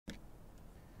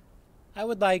I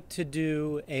would like to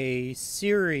do a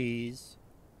series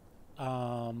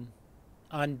on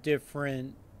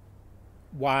different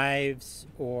wives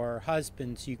or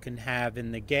husbands you can have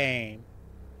in the game,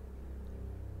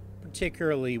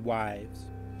 particularly wives.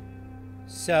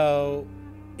 So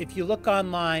if you look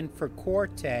online for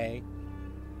Korte,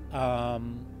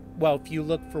 well, if you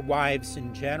look for wives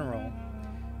in general,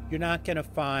 you're not going to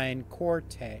find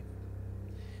Korte.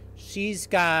 She's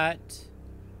got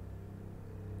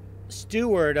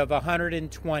Steward of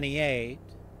 128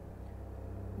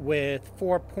 with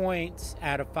 4 points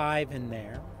out of 5 in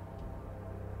there.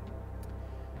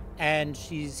 And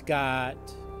she's got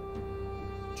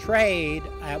Trade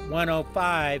at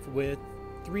 105 with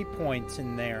 3 points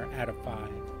in there out of 5.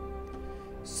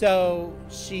 So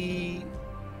she,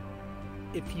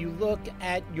 if you look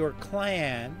at your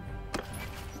clan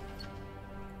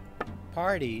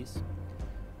parties,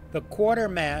 the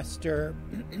quartermaster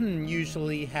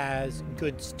usually has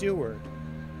good steward.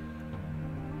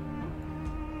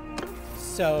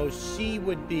 So she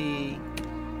would be,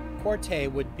 Korte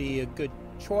would be a good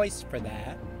choice for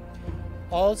that.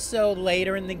 Also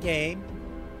later in the game,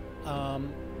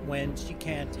 when she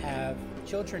can't have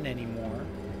children anymore,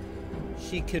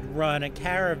 she could run a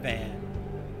caravan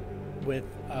with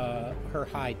her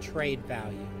high trade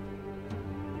value.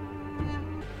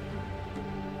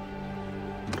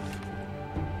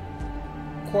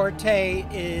 Korte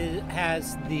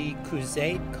has the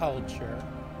Crusade culture.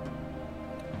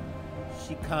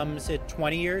 She comes at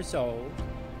 20 years old.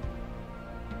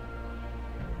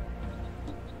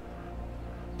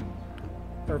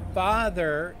 Her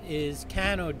father is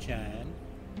Canojan.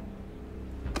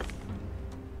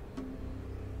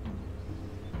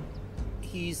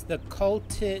 He's the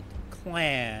Kultit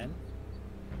clan.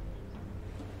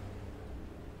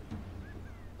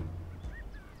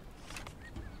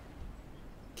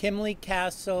 Kimley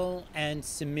Castle and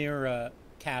Samira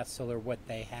Castle are what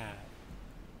they have.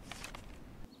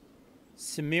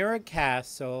 Samira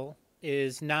Castle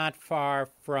is not far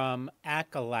from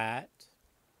Akalat.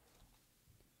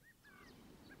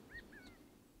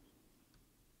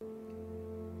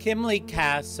 Kimley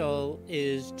Castle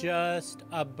is just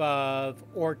above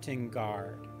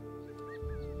Ortengard.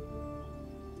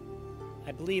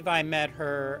 I believe I met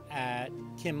her at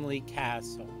Kimley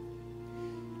Castle.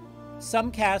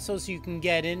 Some castles you can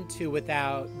get into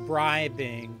without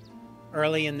bribing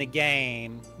early in the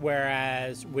game,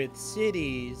 whereas with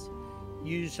cities,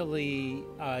 usually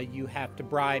you have to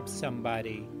bribe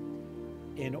somebody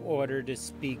in order to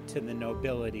speak to the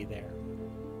nobility there.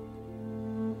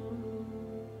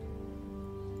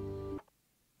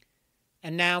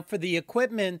 And now for the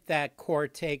equipment that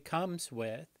Korte comes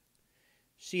with.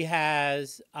 She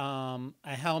has a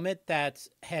helmet that's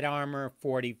head armor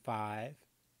 45.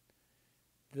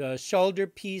 The shoulder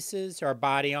pieces are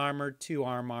body armor 2,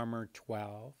 arm armor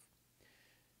 12.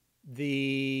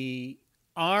 The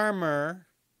armor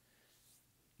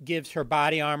gives her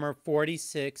body armor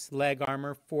 46, leg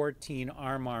armor 14,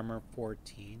 arm armor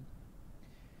 14.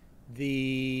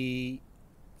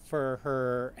 For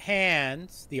her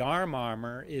hands, the arm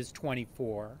armor is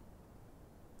 24.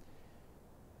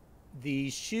 The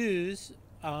shoes,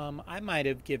 I might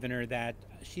have given her that.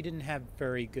 She didn't have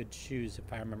very good shoes,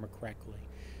 if I remember correctly.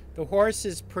 The horse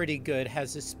is pretty good,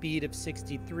 has a speed of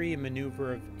 63, a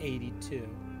maneuver of 82.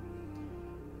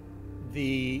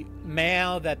 The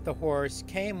mail that the horse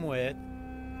came with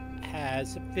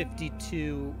has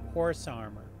 52 horse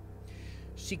armor.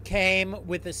 She came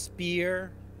with a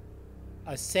spear,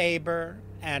 a saber,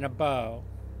 and a bow.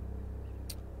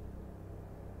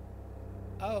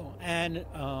 Oh, and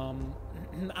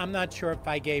I'm not sure if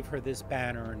I gave her this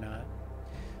banner or not.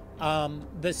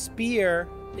 The spear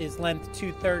is length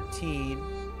 213,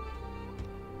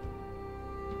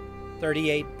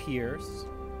 38 pierce.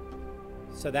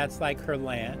 So that's like her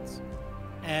lance.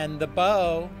 And the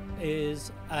bow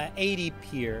is 80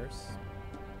 pierce,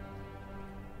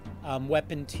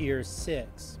 weapon tier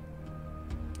 6.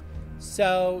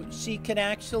 So she can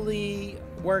actually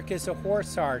work as a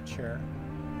horse archer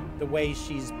the way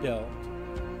she's built.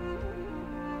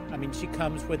 I mean, she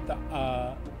comes with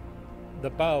the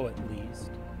bow at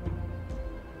least.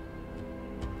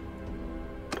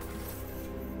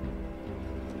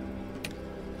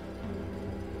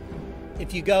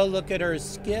 If you go look at her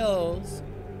skills,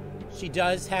 she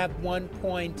does have 1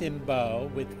 point in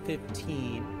bow with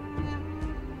 15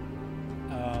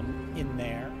 in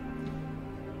there.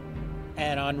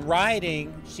 And on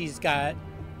riding, she's got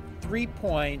 3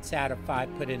 points out of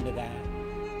 5 put into that.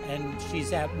 And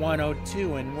she's at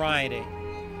 102 in riding.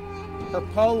 Her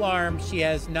polearm, she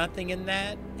has nothing in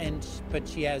that, but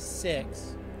she has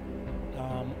 6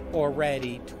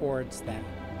 already towards that.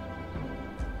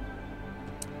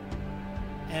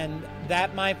 And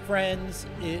that, my friends,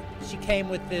 she came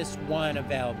with this one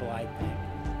available, I think.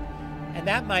 And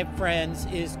that, my friends,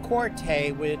 is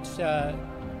Korte, which,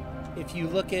 if you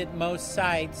look at most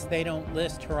sites, they don't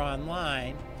list her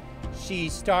online. She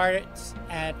starts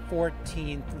at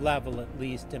 14th level, at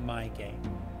least in my game.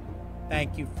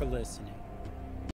 Thank you for listening.